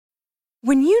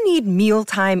When you need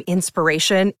mealtime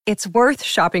inspiration, it's worth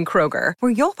shopping Kroger,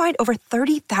 where you'll find over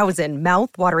 30,000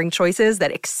 mouth-watering choices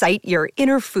that excite your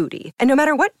inner foodie. And no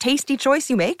matter what tasty choice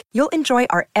you make, you'll enjoy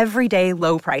our everyday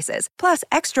low prices, plus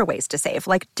extra ways to save,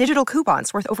 like digital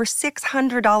coupons worth over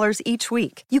 $600 each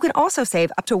week. You can also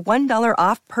save up to $1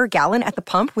 off per gallon at the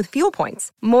pump with fuel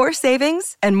points. More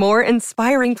savings and more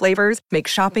inspiring flavors make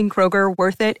shopping Kroger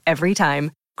worth it every time.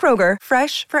 Kroger,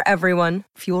 fresh for everyone.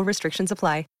 Fuel restrictions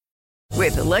apply.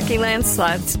 With the Lucky Land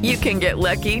Slots, you can get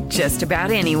lucky just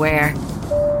about anywhere.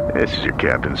 This is your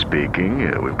captain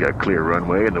speaking. We've got clear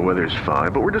runway and the weather's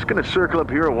fine, but we're just going to circle up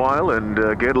here a while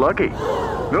and get lucky.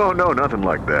 No, nothing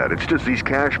like that. It's just these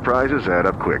cash prizes add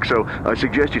up quick. So I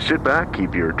suggest you sit back,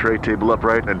 keep your tray table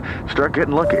upright, and start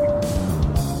getting lucky.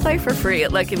 Play for free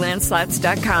at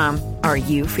LuckyLandSlots.com. Are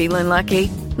you feeling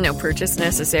lucky? No purchase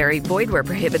necessary. Void where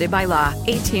prohibited by law.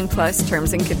 18 plus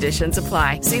terms and conditions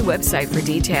apply. See website for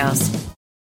details.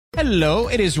 Hello,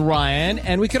 it is Ryan,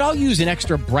 and we could all use an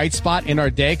extra bright spot in our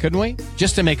day, couldn't we?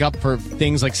 Just to make up for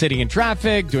things like sitting in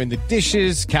traffic, doing the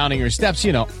dishes, counting your steps,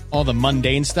 you know, all the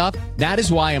mundane stuff. That is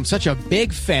why I'm such a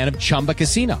big fan of Chumba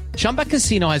Casino. Chumba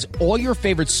Casino has all your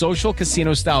favorite social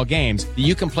casino-style games that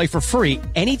you can play for free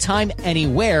anytime,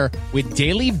 anywhere with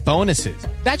daily bonuses.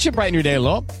 That should brighten your day a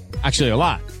little. Actually, a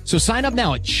lot. So sign up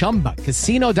now at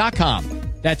ChumbaCasino.com.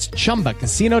 That's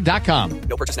ChumbaCasino.com.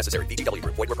 No purchase necessary. VGW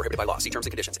Group. Void where prohibited by law. See terms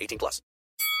and conditions. 18 plus.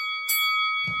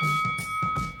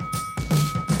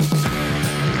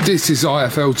 This is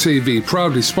IFL TV,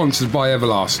 proudly sponsored by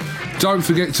Everlast. Don't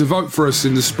forget to vote for us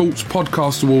in the Sports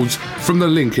Podcast Awards from the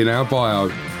link in our bio.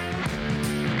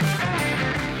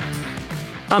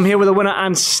 I'm here with a winner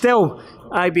and still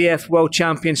IBF World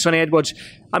Champion, Sonny Edwards.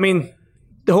 I mean,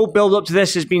 the whole build-up to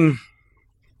this has been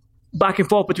back and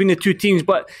forth between the two teams,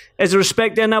 but is there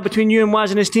respect there now between you and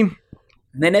Waz and his team?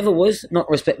 There never was not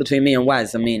respect between me and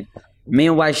Waz. I mean, me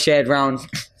and Waz shared rounds,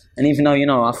 and even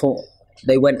though, I thought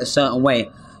they went a certain way,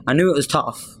 I knew it was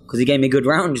tough because he gave me good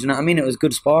rounds, you know what I mean? It was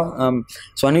good spar.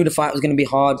 So I knew the fight was going to be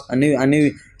hard. I knew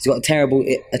he's got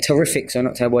a terrific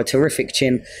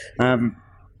chin.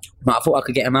 But I thought I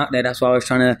could get him out there. That's why I was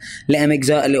trying to let him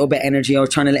exert a little bit of energy. I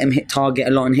was trying to let him hit target a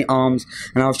lot and hit arms.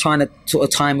 And I was trying to sort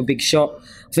of time a big shot.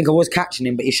 I think I was catching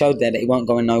him, but he showed there that he wasn't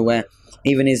going nowhere.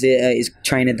 Even his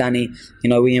trainer, Danny,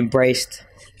 we embraced.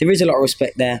 There is a lot of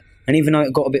respect there. And even though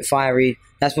it got a bit fiery,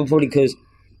 that's probably because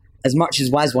as much as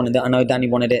Waz wanted it, I know Danny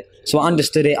wanted it. So I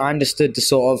understood it. I understood the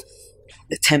sort of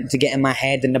attempt to get in my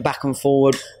head and the back and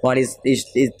forward while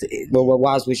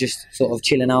Waz was just sort of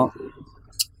chilling out.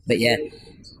 But yeah,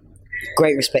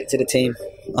 great respect to the team.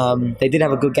 They did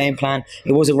have a good game plan.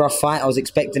 It was a rough fight. I was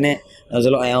expecting it. There was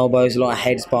a lot of elbows, a lot of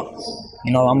heads, but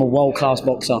I'm a world-class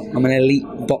boxer. I'm an elite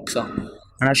boxer.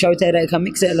 And I showed there that I can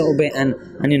mix it a little bit and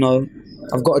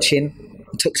I've got a chin.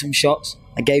 I took some shots.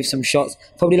 I gave some shots.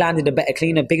 Probably landed a better,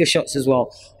 cleaner, bigger shots as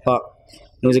well. But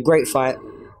it was a great fight.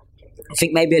 I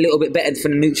think maybe a little bit better for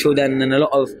the neutral than a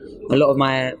lot of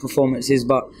my performances,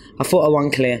 but I thought I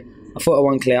won clear. I thought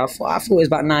it was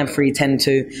about 9-3,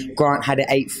 10-2. Grant had it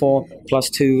 8-4 plus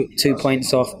two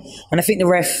points off. And I think the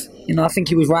ref, I think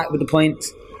he was right with the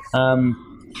points.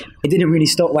 It didn't really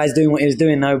stop Waz doing what he was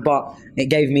doing though, but it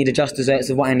gave me the just desserts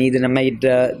of what I needed and made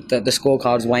the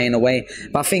scorecards weighing away.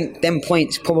 But I think them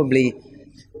points probably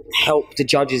helped the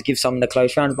judges give some of the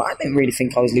close rounds, but I didn't really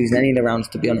think I was losing any of the rounds,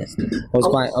 to be honest. I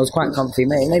was quite comfy,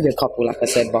 maybe a couple, like I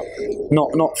said, but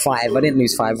not 5. I didn't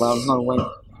lose 5 rounds, no way.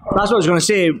 That's what I was going to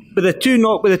say. With the two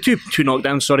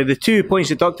knockdowns, the 2 points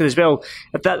deducted as well.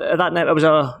 If that night it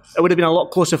would have been a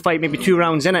lot closer fight, maybe 2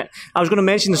 rounds in it. I was going to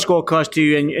mention the scorecards to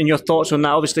you and your thoughts on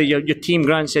that. Obviously, your team,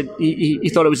 Grant, said he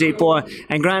thought it was 8-4,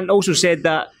 and Grant also said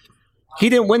that he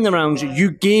didn't win the rounds.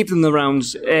 You gave them the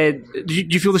rounds. Do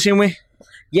you feel the same way?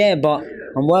 Yeah, but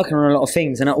I'm working on a lot of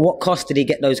things. And at what cost did he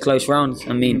get those close rounds?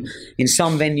 I mean, in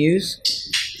some venues,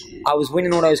 I was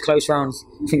winning all those close rounds.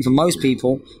 I think for most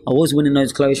people, I was winning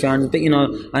those close rounds. But,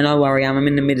 I know where I am. I'm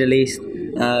in the Middle East.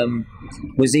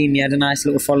 Waseem, he had a nice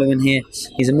little following here.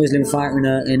 He's a Muslim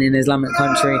fighter in an Islamic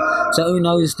country. So who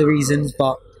knows the reasons,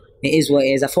 but it is what it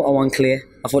is. I thought I won clear.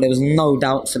 I thought there was no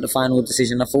doubts at the final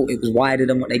decision. I thought it was wider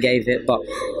than what they gave it. But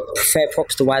fair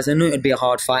props to Waz. I knew it would be a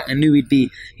hard fight. I knew he'd be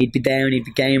there and he'd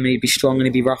be game and he'd be strong and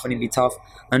he'd be rough and he'd be tough.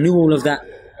 I knew all of that.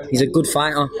 He's a good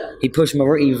fighter. He pushed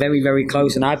Mariti very, very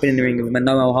close, and I've been in the ring with him and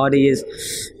know how hard he is.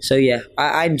 So yeah,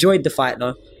 I enjoyed the fight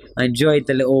though. I enjoyed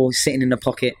the little sitting in the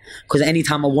pocket, because any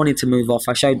time I wanted to move off,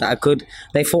 I showed that I could.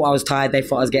 They thought I was tired. They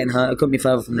thought I was getting hurt. I couldn't be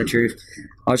further from the truth.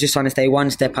 I was just trying to stay one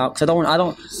step out, because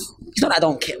it's not that I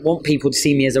don't want people to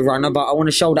see me as a runner, but I want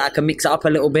to show that I can mix it up a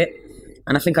little bit.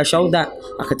 And I think I showed that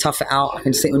I could tough it out. I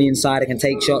can sit on the inside. I can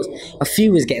take shots. A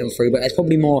few was getting through, but it's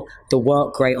probably more the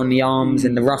work rate on the arms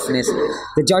and the roughness.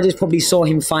 The judges probably saw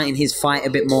him fighting his fight a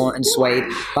bit more and swayed.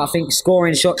 But I think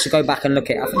scoring shots, you go back and look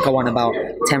at it, I think I won about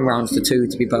 10 rounds to 2,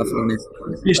 to be perfectly honest.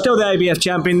 You're still the IBF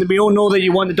champion. We all know that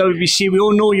you want the WBC. We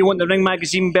all know you want the Ring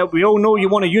Magazine belt. We all know you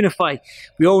want to unify.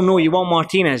 We all know you want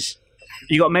Martinez.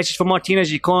 You got a message for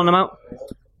Martinez? You calling him out?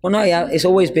 Well, no, yeah, it's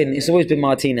always been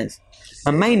Martinez.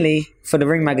 And mainly for the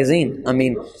Ring Magazine. I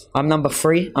mean, I'm number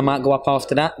 3. I might go up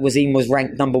after that. Waseem was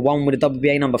ranked number 1 with the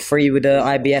WBA, number 3 with the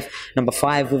IBF, number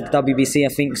 5 with the WBC, I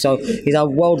think. So he's a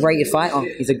world-rated fighter.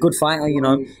 He's a good fighter, you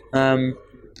know.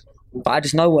 But I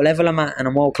just know what level I'm at, and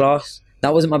I'm world class.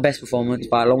 That wasn't my best performance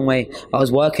by a long way. I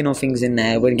was working on things in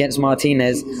there. When against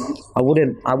Martinez, I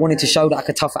wanted to show that I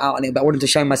could tough it out a little bit. I wanted to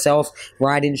show myself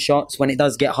riding shots when it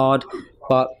does get hard.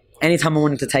 But anytime I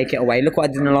wanted to take it away, look what I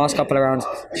did in the last couple of rounds.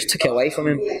 I just took it away from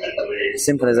him.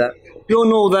 Simple as that. We all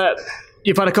know that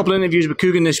you've had a couple of interviews with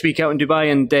Coogan this week out in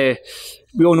Dubai, and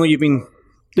we all know you've been...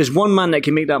 There's one man that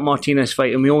can make that Martinez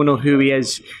fight, and we all know who he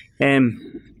is. Do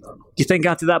you think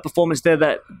after that performance there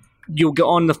that you'll get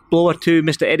on the blower to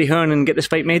Mr. Eddie Hearn and get this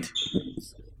fight made?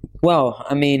 Well,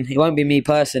 I mean, it won't be me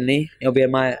personally. It'll be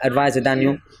my advisor,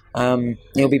 Daniel.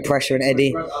 He'll be pressuring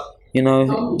Eddie. You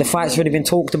know, the fight's already been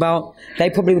talked about. They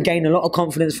probably would gain a lot of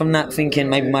confidence from that, thinking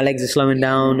maybe my legs are slowing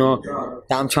down or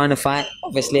that I'm trying to fight.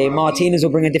 Obviously, Martinez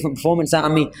will bring a different performance out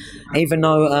of me. Even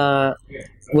though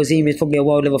Waseem is probably a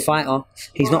world-level fighter,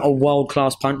 he's not a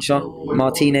world-class puncher.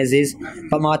 Martinez is.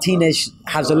 But Martinez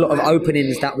has a lot of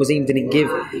openings that Waseem didn't give.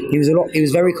 He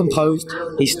was very composed.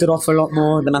 He stood off a lot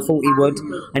more than I thought he would.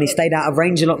 And he stayed out of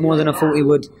range a lot more than I thought he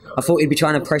would. I thought he'd be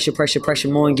trying to pressure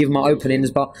more and give my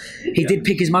openings. But he did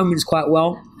pick his moments quite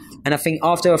well. And I think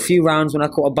after a few rounds when I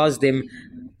caught a buzzed him,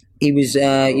 he was,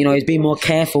 he's being more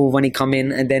careful when he come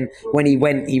in. And then when he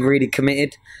went, he really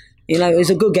committed. You know, it was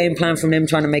a good game plan from them,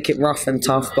 trying to make it rough and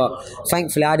tough, but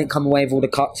thankfully I didn't come away with all the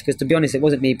cuts, because to be honest, it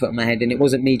wasn't me putting my head in, it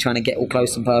wasn't me trying to get all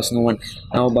close and personal and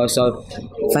elbow, so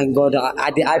thank God.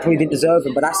 I probably didn't deserve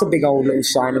it, but that's a big old little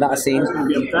shiner that I've seen.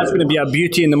 That's going to be a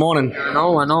beauty in the morning. I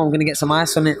know, I'm going to get some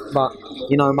ice on it, but,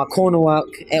 you know, my corner work,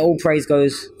 all praise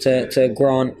goes to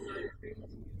Grant.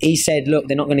 He said, look,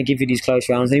 they're not going to give you these close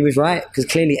rounds. And he was right, because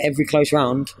clearly every close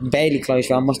round, barely close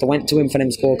round, must have went to him for them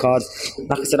scorecards.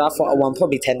 Like I said, I thought I won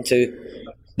probably 10-2,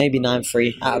 maybe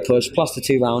 9-3 at a push, plus the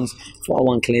 2 rounds. I thought I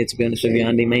won clear, to be honest with you,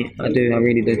 Andy, mate. I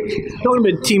really do.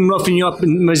 Talking about team roughing you up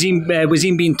and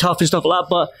Waseem being tough and stuff like that,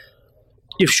 but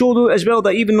you've showed as well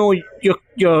that even though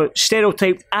you're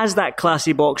stereotyped as that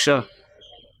classy boxer,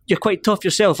 you're quite tough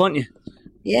yourself, aren't you?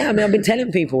 Yeah, I mean, I've been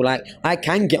telling people, like, I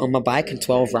can get on my bike in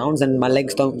 12 rounds and my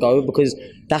legs don't go, because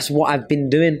that's what I've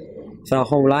been doing for my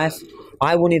whole life.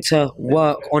 I wanted to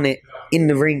work on it in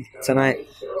the ring tonight,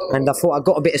 and I thought I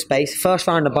got a bit of space. First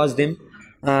round, I buzzed him.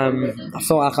 I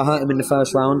felt like I hurt him in the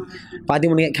first round, but I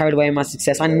didn't want to get carried away in my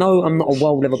success. I know I'm not a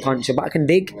world-level puncher, but I can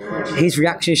dig. His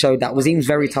reaction showed that. Waseem's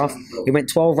very tough. He went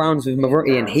 12 rounds with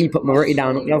Maruti, and he put Maruti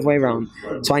down, not the other way around.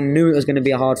 So I knew it was going to be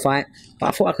a hard fight, but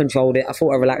I thought I controlled it. I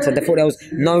thought I relaxed. I thought there was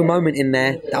no moment in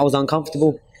there that I was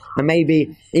uncomfortable. And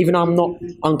maybe, even though I'm not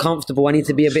uncomfortable, I need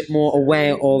to be a bit more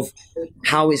aware of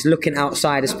how it's looking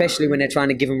outside, especially when they're trying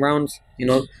to give him rounds, you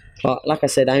know. But like I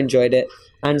said, I enjoyed it.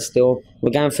 And still, we're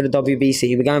going for the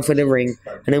WBC, we're going for the ring,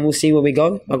 and then we'll see where we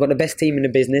go. I've got the best team in the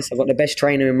business. I've got the best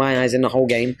trainer in my eyes in the whole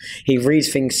game. He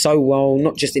reads things so well,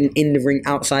 not just in the ring,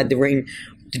 outside the ring.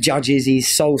 The judges,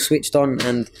 he's so switched on,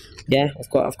 and yeah,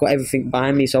 I've got everything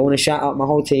behind me. So I want to shout out my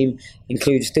whole team,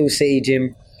 include Steel City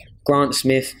Gym, Grant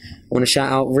Smith. I want to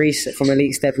shout out Reese from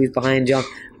Elite Step, who's behind you.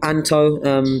 Anto,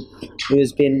 who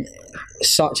has been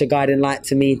such a guiding light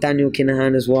to me. Daniel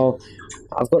Kinahan as well.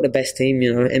 I've got the best team,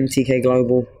 you know, MTK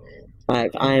Global.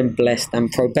 Like, I am blessed.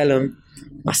 And Probellum,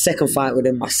 my second fight with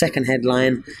him, my second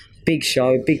headline, big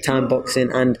show, big time boxing,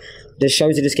 and the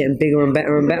shows are just getting bigger and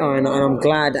better and better, and I'm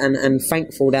glad and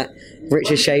thankful that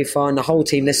Richard Schaefer and the whole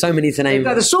team, there's so many to name.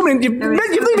 There's so many, you've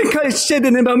even kind of said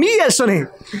anything about me yet, Sonny.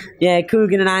 Yeah,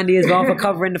 Coogan and Andy as well for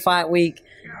covering the fight week.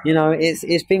 You know,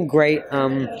 it's been great.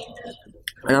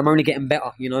 And I'm only getting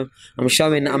better, you know. I'm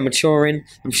showing that I'm maturing.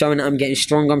 I'm showing that I'm getting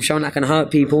stronger. I'm showing that I can hurt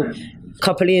people. A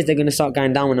couple of years, they're going to start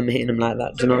going down when I'm hitting them like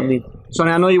that. Do you know what I mean? Sonny,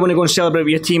 I know you want to go and celebrate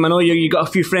with your team. I know you got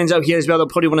a few friends out here as well that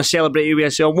probably want to celebrate you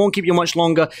with. So I won't keep you much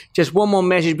longer. Just one more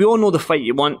message. We all know the fight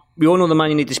you want. We all know the man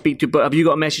you need to speak to. But have you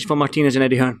got a message for Martinez and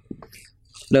Eddie Hearn?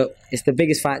 Look, it's the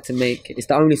biggest fight to make. It's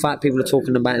the only fight people are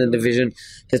talking about in the division.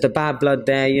 There's the bad blood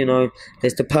there, you know.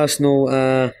 There's the personal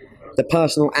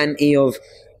anti of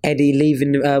Eddie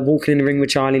leaving, walking in the ring with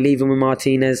Charlie, leaving with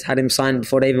Martinez, had him signed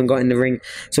before they even got in the ring.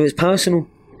 So it's personal.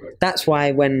 That's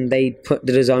why when they put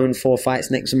the DAZN 4 fights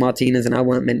next to Martinez and I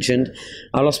weren't mentioned,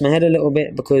 I lost my head a little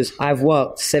bit because I've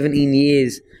worked 17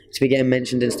 years to be getting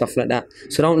mentioned and stuff like that.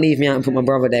 So don't leave me out and put my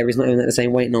brother there. He's not even at the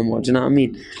same weight no more. Do you know what I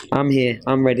mean? I'm here.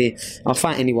 I'm ready. I'll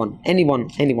fight anyone.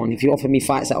 Anyone. If you offer me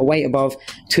fights that are weight above,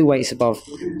 2 weights above,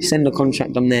 send the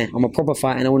contract. I'm there. I'm a proper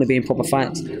fighter and I want to be in proper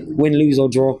fights. Win, lose or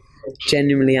draw.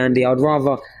 Genuinely, Andy, I'd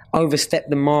rather overstep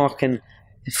the mark and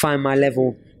find my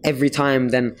level every time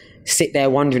than sit there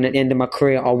wondering at the end of my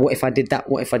career, oh, what if I did that?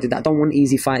 I don't want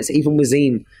easy fights. Even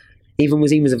Waseem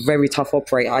was a very tough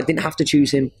operator. I didn't have to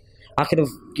choose him. I could have,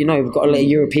 got a little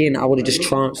European that I would have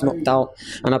just knocked out.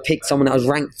 And I picked someone that was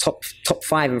ranked top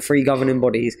 5 in 3 governing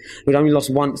bodies, who'd only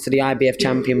lost once to the IBF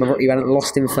champion, who hadn't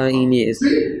lost in 13 years.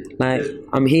 Like,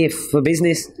 I'm here for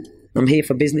business. And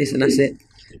that's it.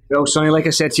 Well, Sonny, like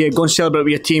I said to you, go and celebrate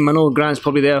with your team. I know Grant's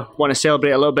probably there, want to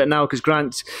celebrate a little bit now because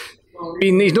Grant's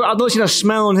I've not seen a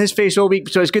smile on his face all week,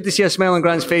 so it's good to see a smile on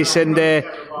Grant's face, and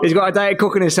he's got a Diet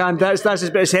Coke in his hand. That's as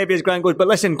bit as heavy as Grant goes. But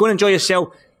listen, go and enjoy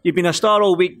yourself. You've been a star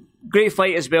all week. Great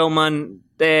fight as well, man.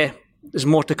 There's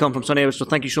more to come from Sonny, so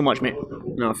thank you so much, mate.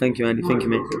 No, thank you, Andy. Thank you,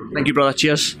 mate. Thank you, brother.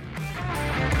 Cheers.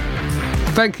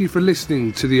 Thank you for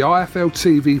listening to the IFL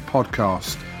TV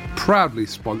podcast, proudly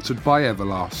sponsored by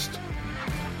Everlast.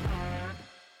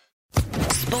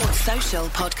 Sports Social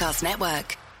Podcast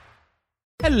Network.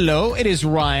 Hello, it is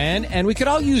Ryan, and we could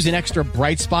all use an extra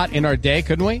bright spot in our day,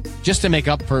 couldn't we? Just to make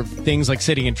up for things like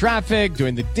sitting in traffic,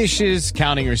 doing the dishes,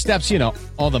 counting your steps,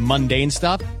 all the mundane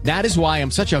stuff. That is why I'm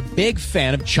such a big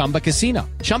fan of Chumba Casino.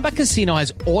 Chumba Casino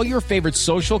has all your favorite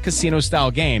social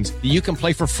casino-style games that you can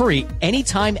play for free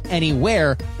anytime,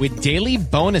 anywhere with daily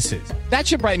bonuses. That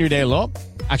should brighten your day a little.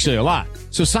 Actually, a lot.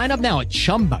 So sign up now at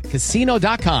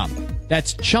ChumbaCasino.com.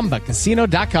 That's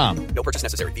ChumbaCasino.com. No purchase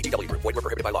necessary. VGW Group. Void where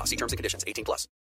prohibited by law. See terms and conditions. 18+.